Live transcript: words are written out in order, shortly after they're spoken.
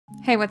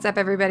Hey, what's up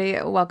everybody?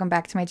 Welcome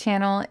back to my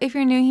channel. If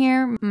you're new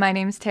here, my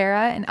name's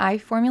Tara and I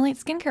formulate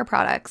skincare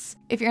products.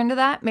 If you're into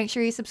that, make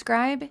sure you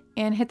subscribe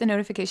and hit the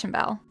notification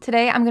bell.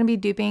 Today I'm going to be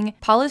duping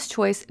Paula's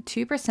Choice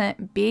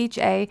 2%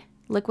 BHA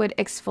Liquid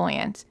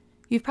Exfoliant.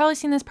 You've probably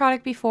seen this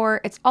product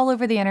before, it's all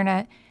over the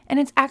internet, and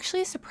it's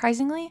actually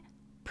surprisingly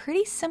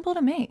pretty simple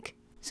to make.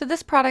 So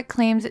this product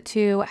claims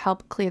to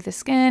help clear the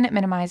skin,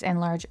 minimize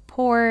enlarged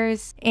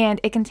pores, and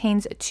it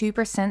contains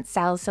 2%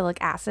 salicylic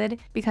acid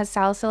because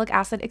salicylic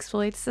acid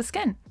exfoliates the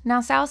skin. Now,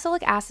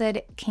 salicylic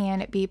acid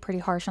can be pretty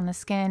harsh on the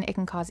skin. It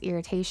can cause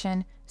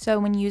irritation. So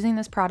when using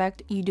this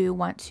product, you do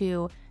want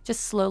to just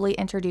slowly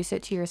introduce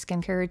it to your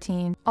skincare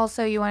routine.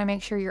 Also, you want to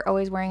make sure you're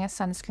always wearing a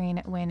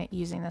sunscreen when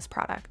using this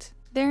product.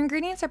 Their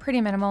ingredients are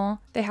pretty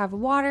minimal. They have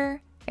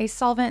water, a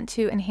solvent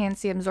to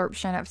enhance the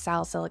absorption of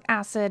salicylic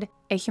acid,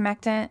 a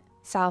humectant,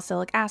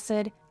 salicylic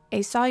acid,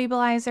 a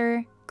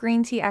solubilizer,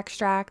 green tea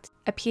extract,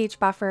 a pH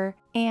buffer,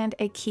 and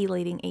a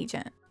chelating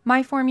agent.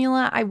 My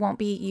formula, I won't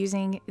be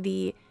using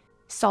the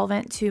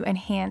solvent to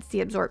enhance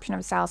the absorption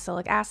of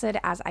salicylic acid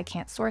as I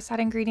can't source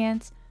that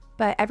ingredient,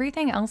 but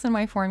everything else in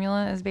my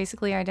formula is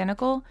basically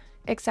identical,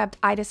 except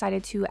I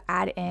decided to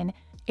add in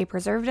a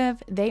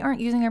preservative. They aren't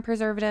using a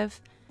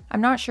preservative. I'm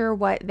not sure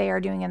what they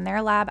are doing in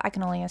their lab, I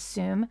can only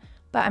assume,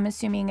 but I'm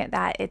assuming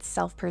that it's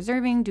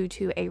self-preserving due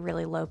to a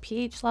really low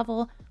pH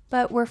level,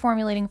 but we're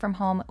formulating from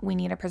home, we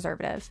need a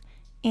preservative.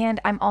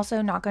 And I'm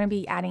also not going to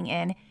be adding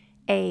in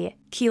a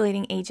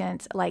chelating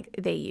agent like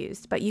they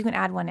used, but you can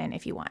add one in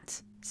if you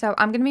want. So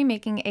I'm going to be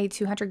making a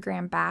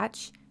 200-gram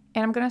batch,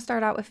 and I'm going to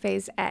start out with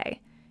phase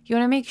A. You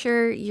want to make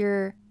sure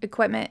your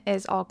equipment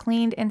is all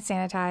cleaned and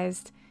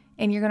sanitized,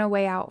 and you're going to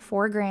weigh out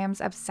 4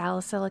 grams of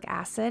salicylic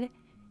acid,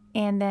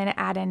 and then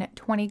add in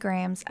 20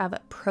 grams of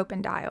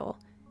propanediol.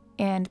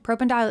 And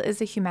propanediol is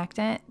a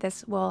humectant.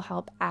 This will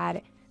help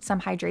add some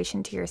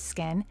hydration to your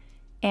skin,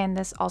 and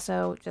this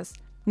also just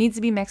needs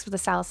to be mixed with the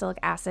salicylic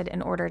acid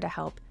in order to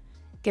help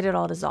get it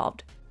all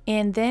dissolved.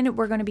 And then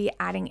we're going to be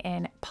adding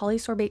in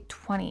polysorbate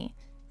 20.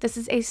 This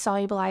is a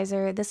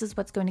solubilizer. This is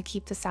what's going to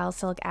keep the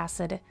salicylic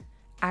acid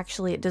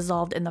actually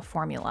dissolved in the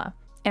formula.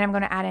 And I'm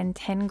going to add in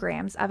 10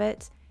 grams of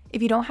it.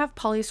 If you don't have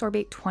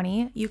polysorbate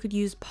 20, you could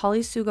use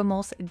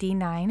polysugamulse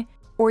D9,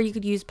 or you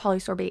could use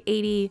polysorbate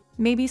 80,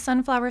 maybe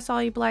sunflower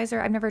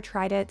solubilizer. I've never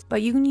tried it,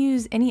 but you can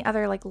use any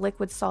other like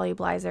liquid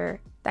solubilizer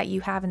that you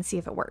have and see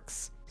if it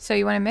works. So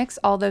you want to mix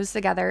all those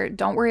together.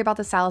 Don't worry about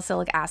the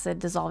salicylic acid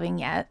dissolving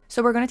yet.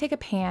 So we're going to take a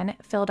pan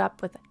filled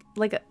up with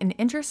like an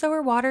inch or so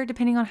of water,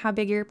 depending on how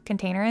big your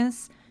container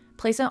is.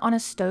 Place it on a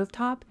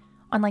stovetop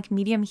on like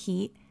medium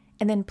heat,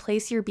 and then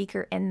place your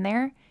beaker in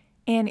there.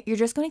 And you're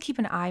just going to keep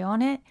an eye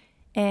on it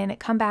and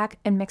come back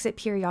and mix it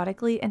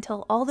periodically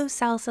until all those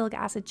salicylic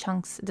acid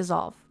chunks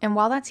dissolve. And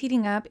while that's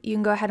heating up, you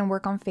can go ahead and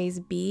work on phase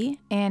B,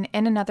 and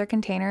in another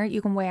container,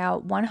 you can weigh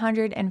out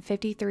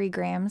 153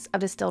 grams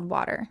of distilled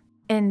water.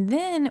 And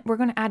then we're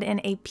gonna add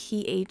in a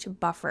pH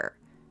buffer.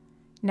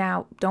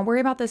 Now, don't worry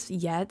about this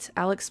yet.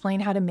 I'll explain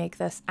how to make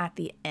this at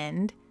the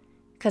end,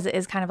 because it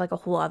is kind of like a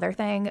whole other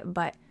thing,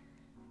 but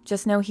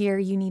just know here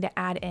you need to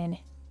add in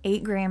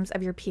 8 grams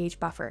of your pH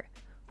buffer.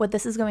 What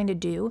this is going to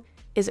do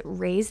is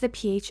raise the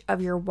pH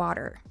of your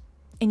water.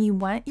 And you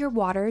want your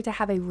water to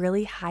have a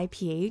really high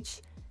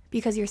pH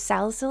because your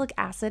salicylic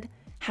acid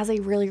has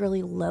a really,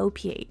 really low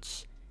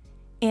pH.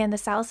 And the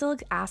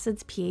salicylic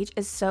acid's pH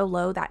is so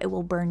low that it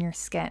will burn your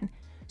skin.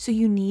 So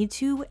you need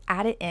to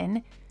add it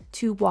in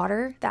to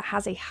water that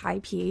has a high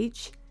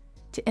pH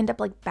to end up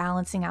like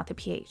balancing out the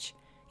pH.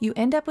 You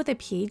end up with a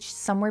pH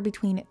somewhere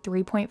between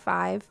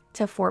 3.5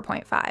 to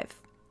 4.5.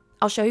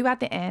 I'll show you at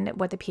the end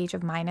what the pH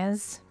of mine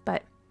is,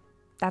 but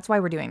that's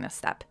why we're doing this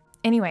step.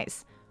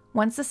 Anyways,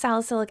 once the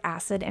salicylic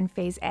acid in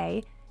phase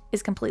A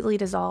is completely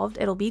dissolved,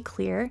 it'll be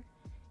clear.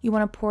 You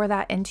want to pour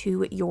that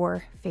into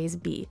your phase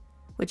B,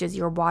 which is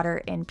your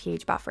water and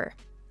pH buffer.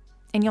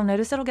 And you'll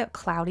notice it'll get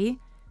cloudy.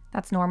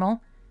 That's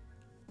normal.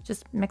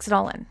 Just mix it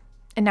all in.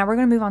 And now we're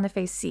going to move on to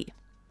phase C.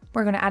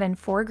 We're going to add in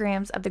 4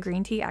 grams of the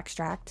green tea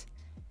extract,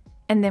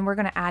 and then we're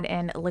going to add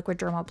in Liquid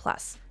Dermal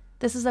Plus.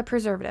 This is a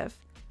preservative.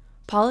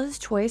 Paula's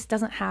Choice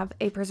doesn't have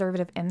a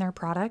preservative in their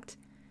product.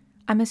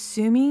 I'm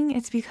assuming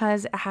it's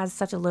because it has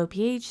such a low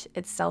pH,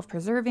 it's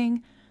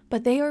self-preserving,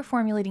 but they are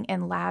formulating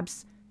in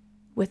labs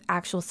with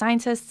actual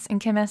scientists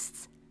and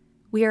chemists.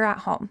 We are at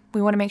home.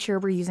 We want to make sure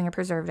we're using a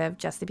preservative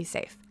just to be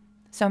safe.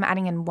 So I'm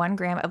adding in 1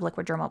 gram of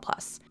Liquid Dermal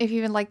Plus. If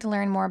you would like to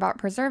learn more about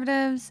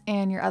preservatives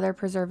and your other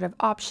preservative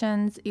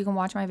options, you can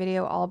watch my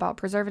video all about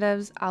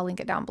preservatives. I'll link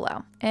it down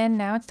below. And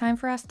now it's time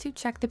for us to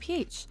check the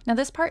pH. Now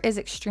this part is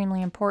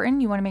extremely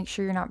important. You want to make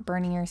sure you're not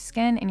burning your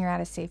skin and you're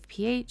at a safe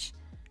pH.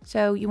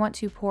 So you want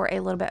to pour a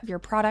little bit of your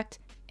product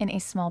in a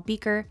small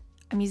beaker.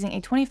 I'm using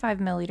a 25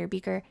 milliliter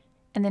beaker,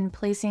 and then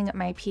placing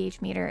my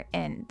pH meter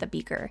in the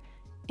beaker.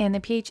 And the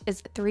pH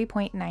is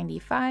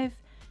 3.95.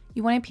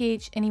 You want a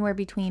pH anywhere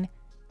between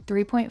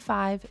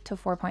 3.5 to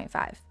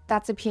 4.5.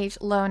 That's a pH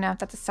low enough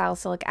that the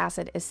salicylic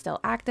acid is still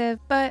active,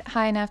 but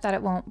high enough that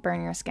it won't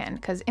burn your skin,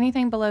 because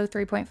anything below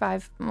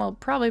 3.5 will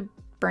probably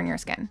burn your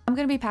skin. I'm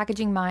going to be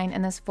packaging mine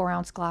in this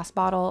 4-ounce glass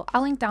bottle.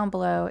 I'll link down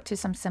below to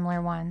some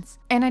similar ones.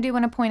 And I do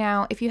want to point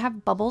out, if you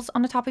have bubbles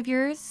on the top of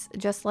yours,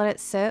 just let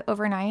it sit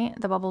overnight.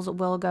 The bubbles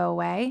will go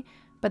away.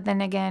 But then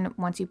again,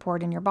 once you pour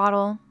it in your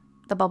bottle,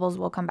 the bubbles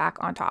will come back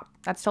on top.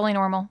 That's totally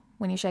normal.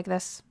 When you shake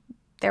this,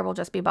 there will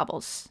just be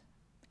bubbles.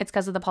 It's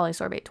because of the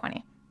polysorbate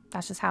 20.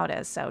 That's just how it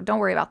is. So don't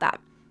worry about that.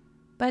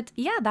 But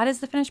yeah, that is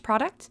the finished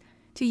product.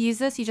 To use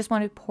this, you just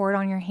want to pour it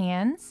on your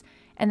hands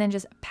and then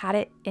just pat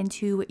it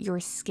into your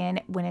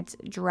skin when it's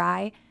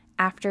dry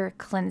after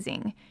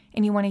cleansing.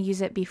 And you want to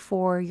use it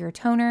before your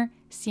toner,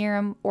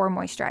 serum, or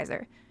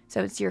moisturizer.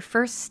 So it's your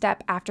first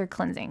step after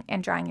cleansing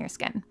and drying your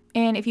skin.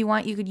 And if you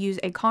want, you could use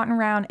a cotton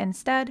round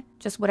instead,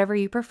 just whatever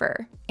you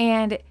prefer.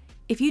 And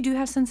if you do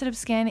have sensitive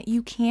skin,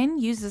 you can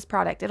use this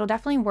product. It'll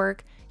definitely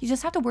work. You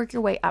just have to work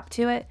your way up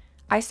to it.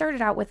 I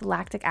started out with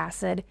lactic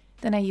acid,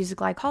 then I used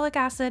glycolic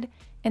acid,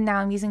 and now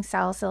I'm using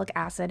salicylic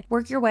acid.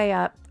 Work your way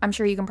up. I'm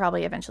sure you can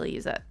probably eventually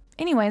use it.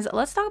 Anyways,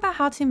 let's talk about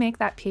how to make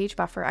that pH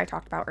buffer I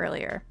talked about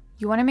earlier.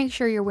 You want to make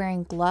sure you're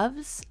wearing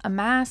gloves, a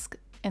mask,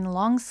 and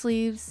long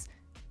sleeves,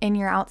 and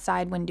you're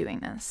outside when doing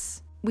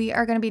this. We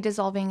are going to be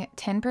dissolving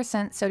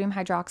 10% sodium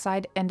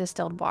hydroxide in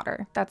distilled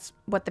water. That's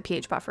what the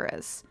pH buffer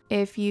is.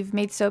 If you've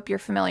made soap, you're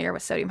familiar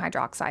with sodium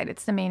hydroxide.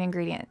 It's the main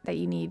ingredient that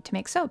you need to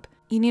make soap.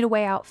 You need to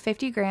weigh out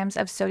 50 grams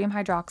of sodium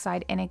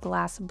hydroxide in a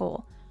glass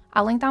bowl.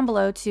 I'll link down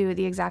below to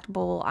the exact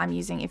bowl I'm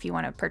using if you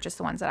want to purchase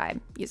the ones that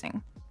I'm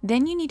using.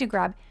 Then you need to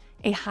grab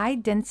a high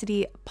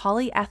density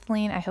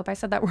polyethylene, I hope I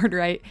said that word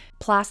right,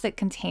 plastic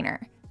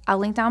container. I'll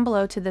link down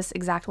below to this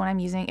exact one I'm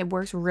using. It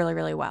works really,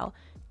 really well.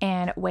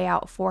 And weigh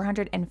out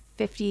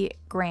 450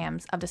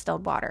 grams of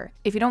distilled water.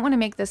 If you don't want to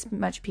make this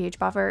much pH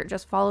buffer,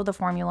 just follow the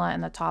formula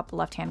in the top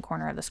left-hand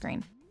corner of the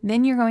screen.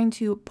 Then you're going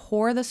to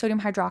pour the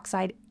sodium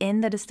hydroxide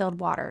in the distilled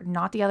water,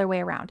 not the other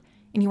way around.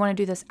 And you want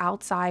to do this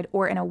outside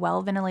or in a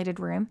well-ventilated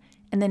room,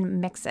 and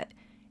then mix it.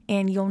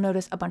 And you'll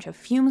notice a bunch of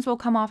fumes will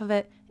come off of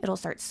it. It'll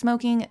start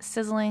smoking,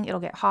 sizzling, it'll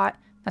get hot.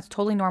 That's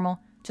totally normal.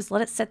 Just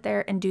let it sit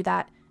there and do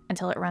that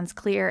until it runs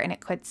clear and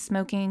it quits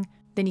smoking.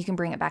 Then you can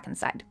bring it back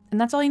inside. And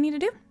that's all you need to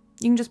do.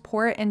 You can just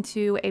pour it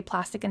into a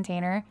plastic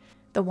container.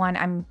 The one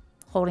I'm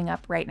holding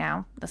up right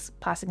now, this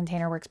plastic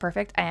container works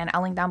perfect. And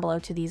I'll link down below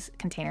to these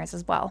containers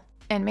as well.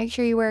 And make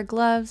sure you wear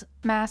gloves,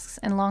 masks,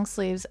 and long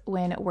sleeves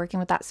when working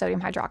with that sodium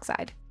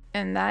hydroxide.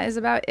 And that is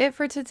about it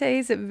for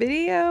today's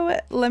video.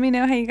 Let me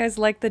know how you guys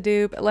like the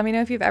dupe. Let me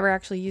know if you've ever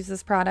actually used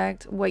this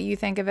product, what you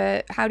think of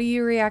it. How do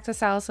you react to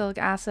salicylic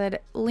acid?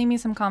 Leave me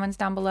some comments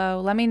down below.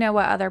 Let me know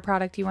what other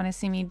product you want to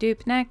see me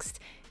dupe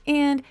next.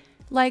 And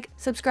like,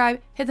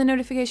 subscribe, hit the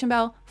notification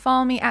bell,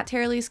 follow me at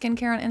TaraLee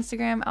Skincare on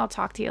Instagram. I'll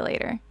talk to you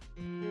later.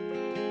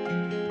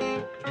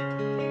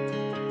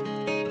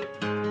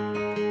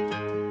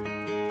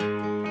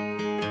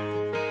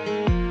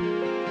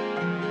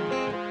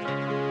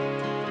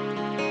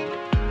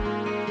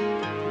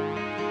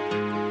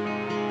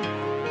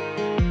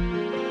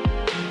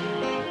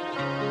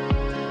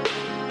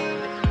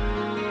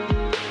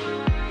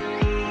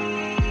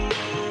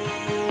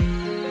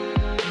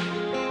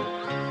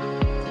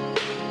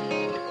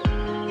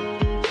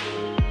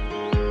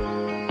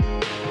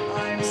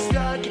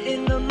 Stuck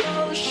in